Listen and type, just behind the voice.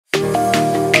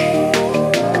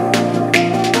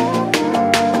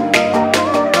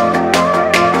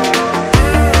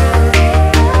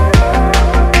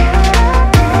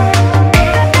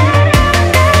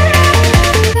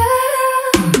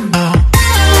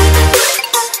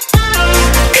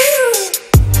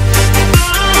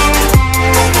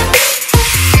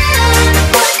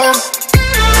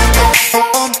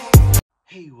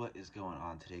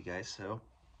today, guys. So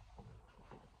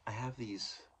I have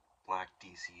these black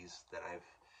DCs that I've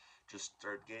just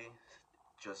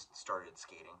started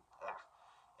skating.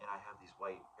 And I have these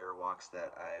white Airwalks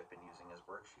that I've been using as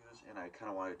work shoes, and I kind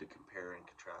of wanted to compare and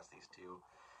contrast these two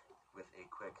with a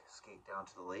quick skate down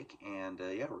to the lake. And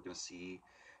yeah, we're gonna see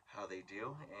how they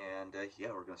do. And yeah,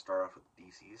 we're gonna start off with the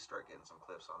DCs, start getting some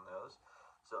clips on those.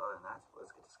 So other than that, let's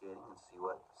get to skating and see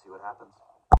what happens.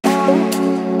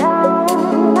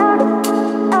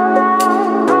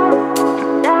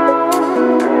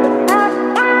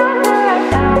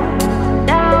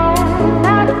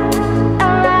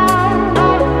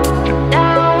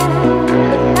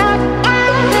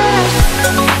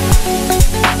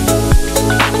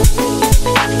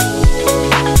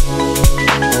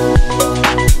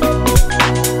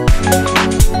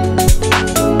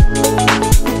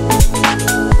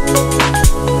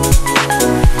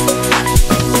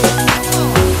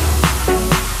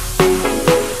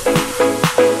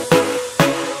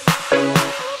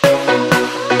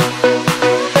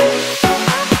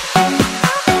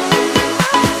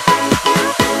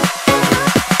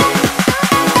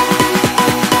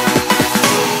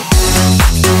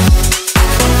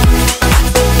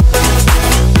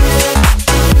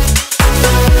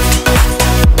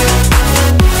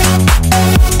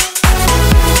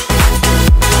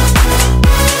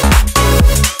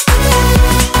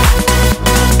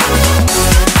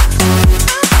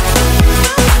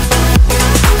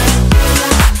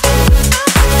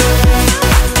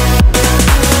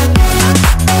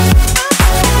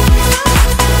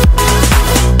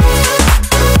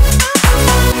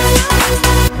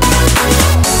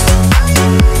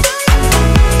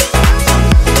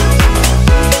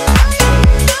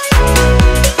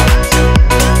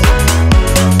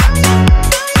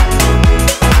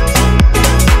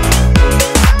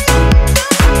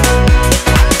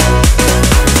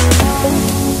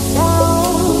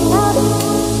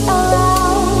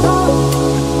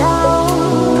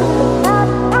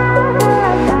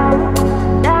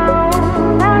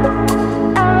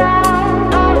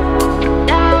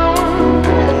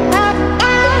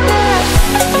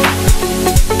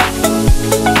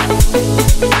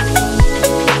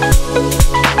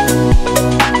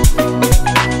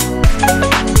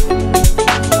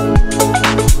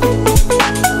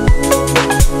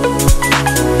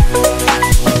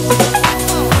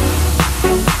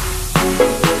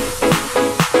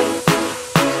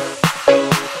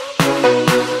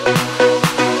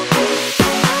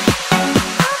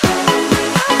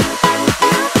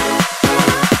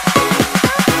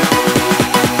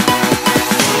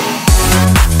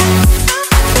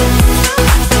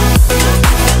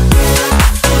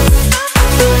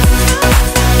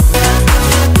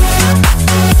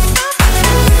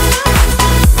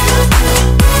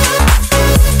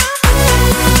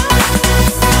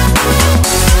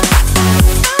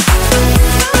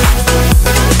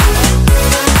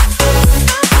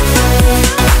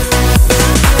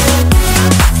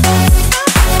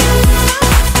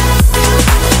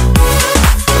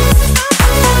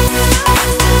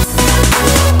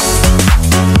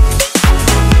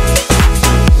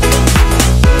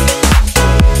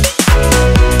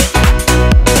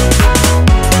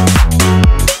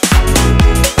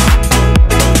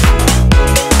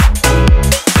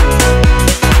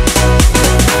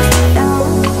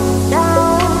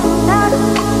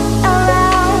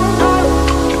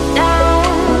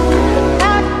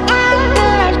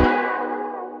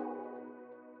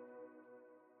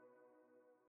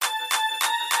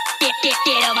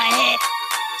 Get on my head.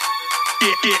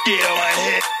 Get on my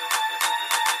head.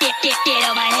 Get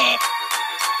on my head.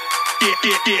 Get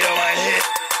on my head. Get on my head.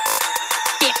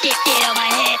 Get on my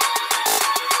head.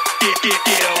 Get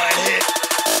on my head.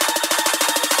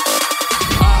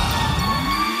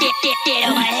 Get on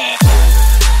my head.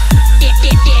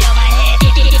 Get on my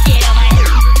head. Get on my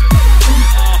head.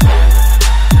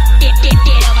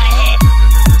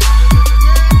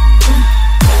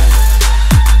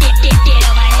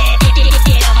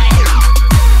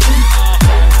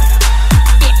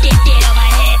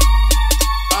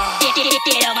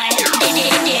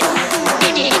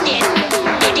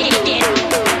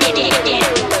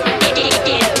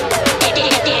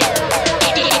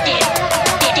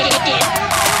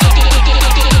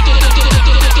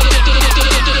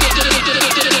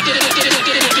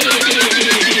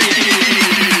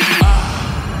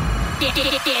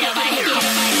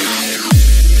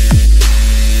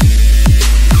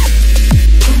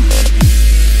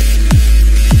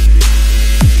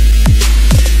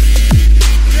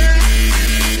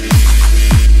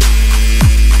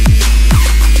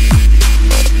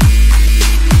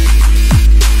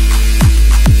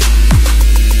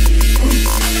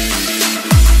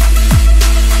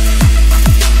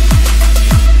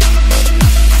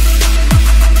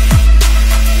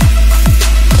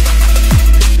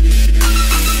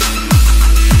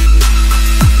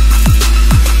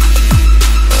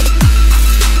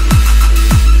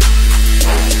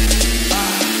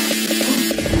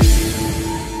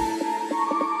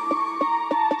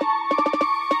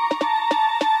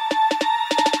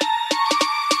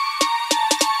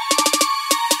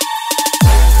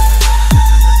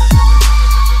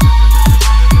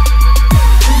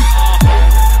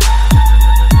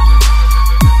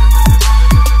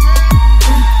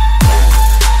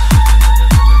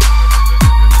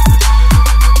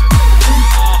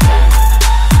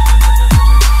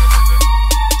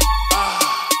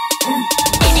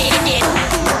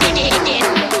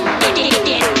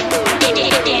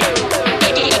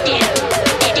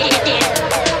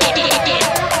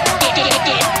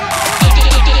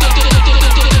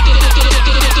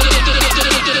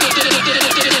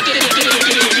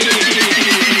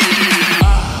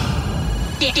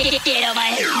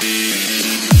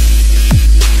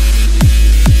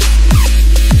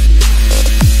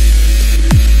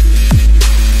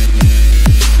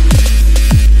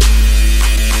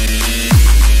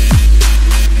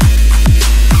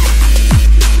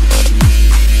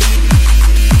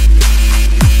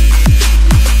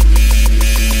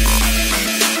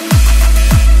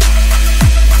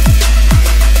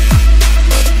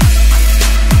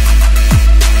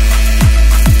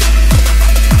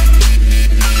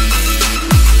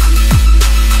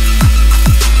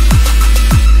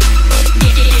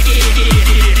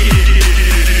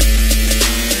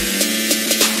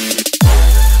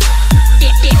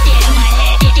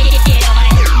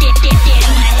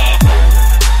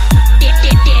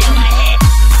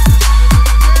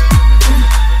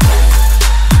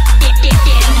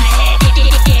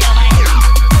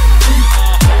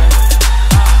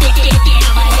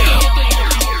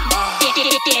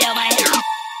 get on my head.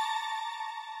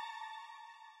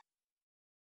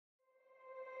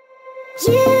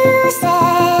 You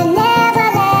said never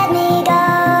let me go.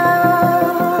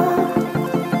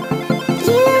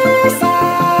 You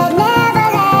said never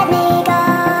let me go.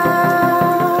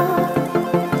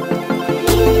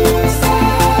 You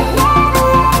said never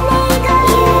let me go.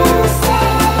 You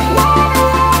said never let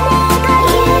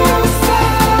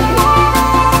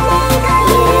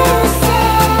me go. You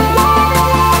said never let me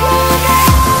go.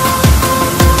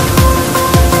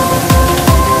 You said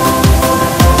never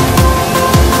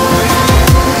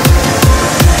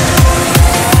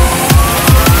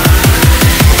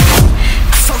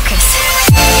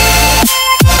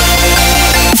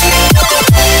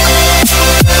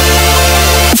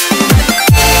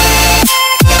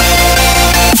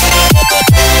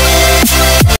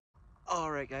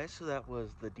Alright guys, so that was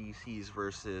the DCs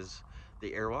versus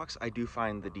the Airwalks. I do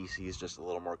find the DCs just a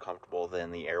little more comfortable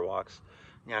than the Airwalks,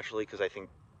 naturally, because I think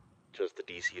just the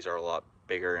DCs are a lot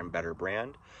bigger and better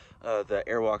brand. The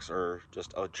Airwalks are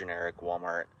just a generic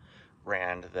Walmart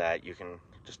brand that you can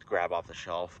just grab off the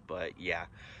shelf, but yeah,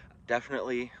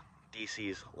 definitely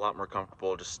DCs a lot more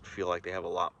comfortable. Just feel like they have a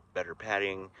lot better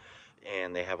padding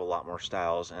and they have a lot more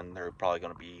styles, and they're probably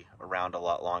going to be around a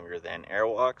lot longer than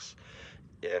Airwalks.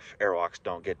 If Airwalks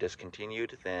don't get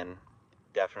discontinued, then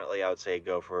definitely I would say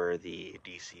go for the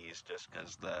DCs, just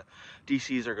because the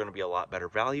DCs are going to be a lot better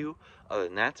value. Other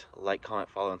than that, like, comment,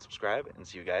 follow, and subscribe, and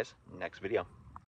see you guys next video.